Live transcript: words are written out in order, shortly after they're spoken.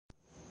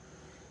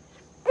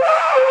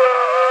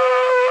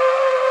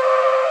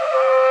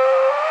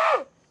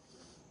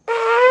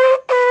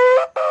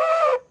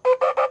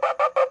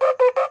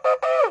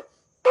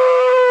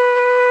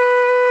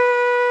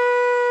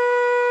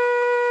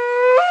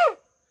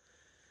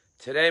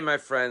Today, my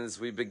friends,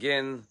 we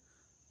begin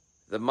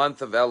the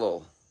month of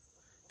Elul,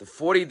 the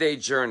 40-day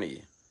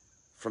journey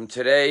from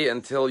today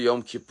until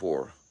Yom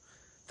Kippur,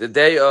 the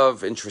day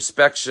of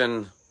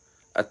introspection,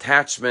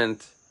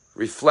 attachment,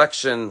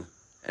 reflection,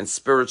 and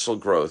spiritual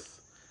growth,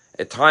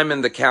 a time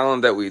in the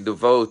calendar that we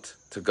devote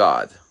to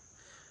God.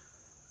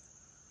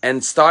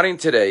 And starting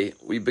today,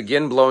 we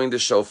begin blowing the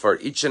shofar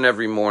each and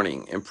every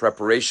morning in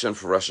preparation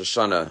for Rosh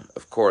Hashanah,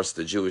 of course,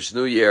 the Jewish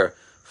New Year,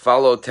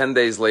 followed 10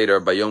 days later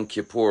by Yom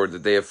Kippur, the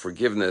Day of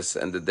Forgiveness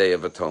and the Day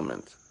of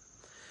Atonement.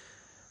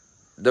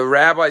 The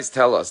rabbis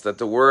tell us that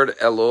the word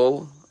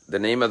Elul, the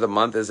name of the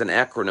month, is an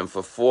acronym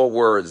for 4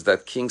 words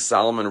that King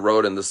Solomon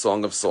wrote in the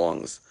Song of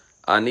Songs.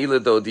 Ani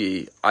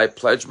ledodi, I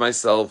pledge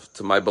myself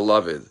to my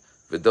beloved.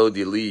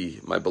 V'dodi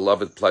li, my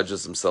beloved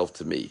pledges himself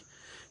to me.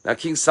 Now,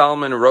 King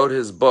Solomon wrote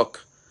his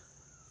book,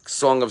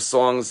 Song of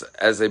Songs,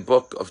 as a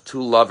book of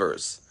 2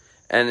 lovers,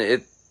 and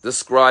it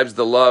describes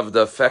the love,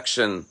 the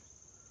affection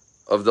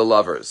of the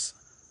lovers.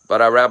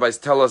 But our rabbis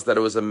tell us that it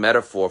was a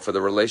metaphor for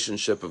the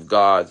relationship of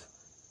God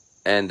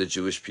and the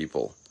Jewish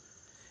people.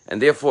 And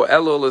therefore,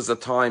 Elul is a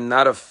time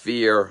not of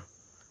fear,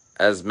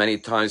 as many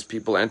times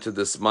people enter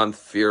this month,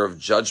 fear of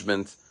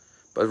judgment,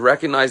 but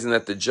recognizing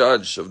that the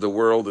judge of the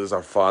world is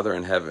our Father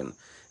in heaven.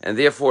 And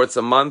therefore, it's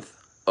a month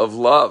of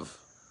love.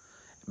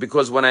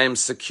 Because when I am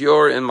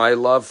secure in my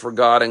love for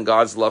God and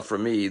God's love for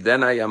me,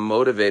 then I am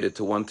motivated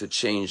to want to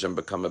change and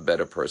become a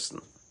better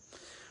person.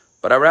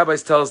 But our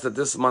rabbis tell us that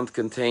this month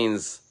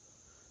contains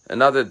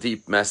another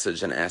deep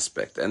message and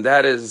aspect, and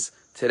that is,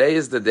 today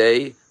is the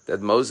day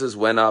that Moses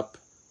went up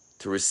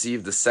to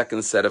receive the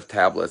second set of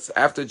tablets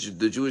after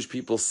the Jewish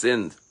people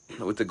sinned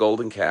with the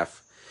golden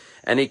calf.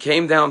 And he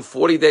came down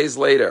 40 days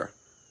later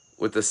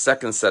with the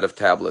second set of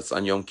tablets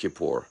on Yom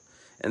Kippur.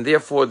 And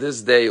therefore,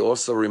 this day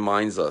also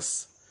reminds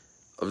us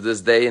of this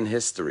day in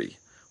history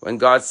when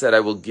God said, I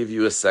will give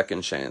you a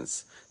second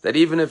chance. That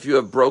even if you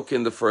have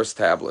broken the first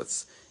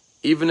tablets,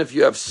 even if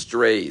you have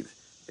strayed,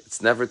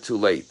 it's never too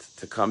late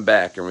to come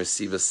back and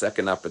receive a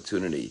second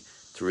opportunity,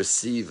 to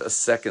receive a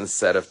second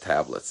set of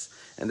tablets.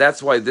 And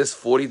that's why this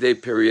 40-day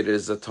period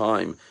is a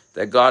time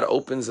that God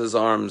opens his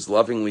arms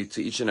lovingly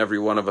to each and every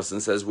one of us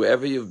and says,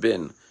 wherever you've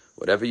been,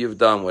 whatever you've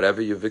done,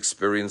 whatever you've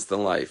experienced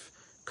in life,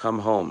 come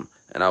home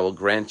and I will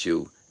grant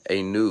you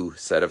a new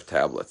set of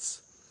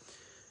tablets.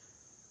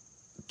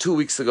 2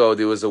 weeks ago,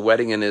 there was a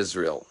wedding in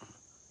Israel.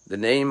 The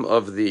name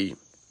of the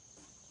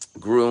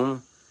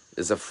groom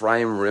is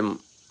Ephraim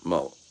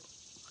Rimmo.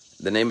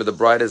 The name of the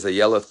bride is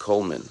Ayelet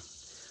Coleman.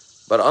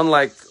 But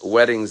unlike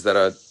weddings that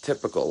are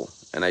typical,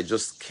 and I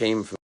just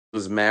came from, he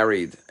was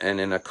married, and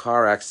in a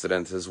car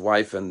accident, his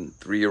wife and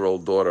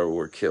 3-year-old daughter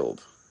were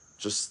killed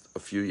just a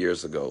few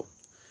years ago.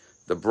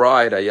 The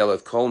bride,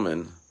 Ayelet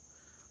Coleman,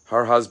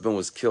 her husband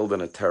was killed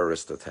in a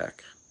terrorist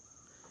attack.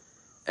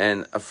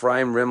 And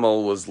Ephraim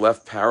Rimmel was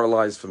left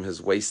paralyzed from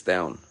his waist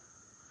down.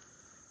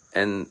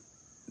 And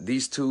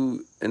these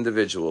 2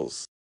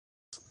 individuals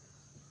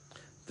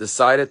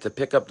decided to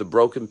pick up the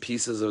broken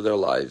pieces of their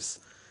lives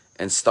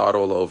and start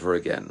all over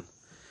again.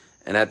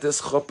 And at this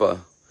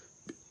chuppah,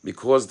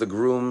 because the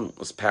groom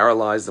was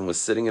paralyzed and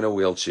was sitting in a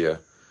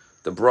wheelchair,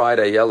 the bride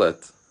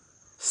Ayelet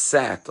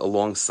sat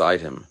alongside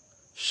him,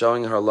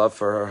 showing her love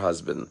for her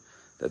husband,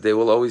 that they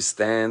will always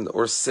stand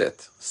or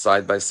sit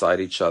side by side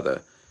each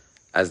other.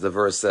 As the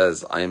verse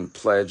says, I am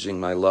pledging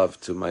my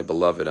love to my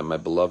beloved, and my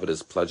beloved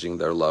is pledging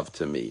their love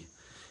to me.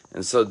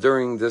 And so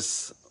during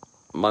this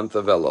month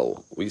of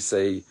Elul, we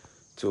say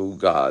to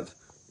God,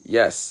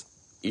 yes,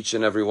 each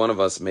and every one of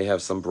us may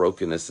have some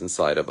brokenness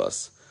inside of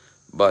us,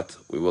 but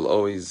we will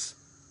always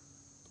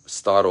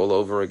start all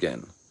over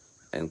again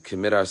and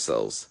commit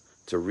ourselves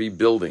to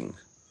rebuilding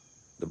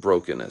the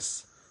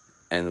brokenness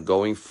and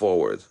going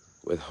forward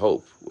with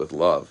hope, with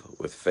love,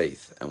 with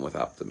faith, and with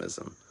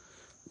optimism.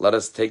 Let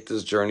us take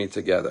this journey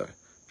together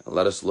and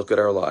let us look at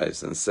our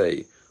lives and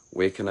say,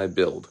 where can I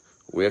build?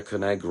 Where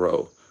can I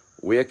grow?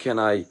 Where can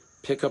I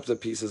pick up the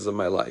pieces of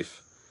my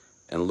life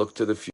and look to the future?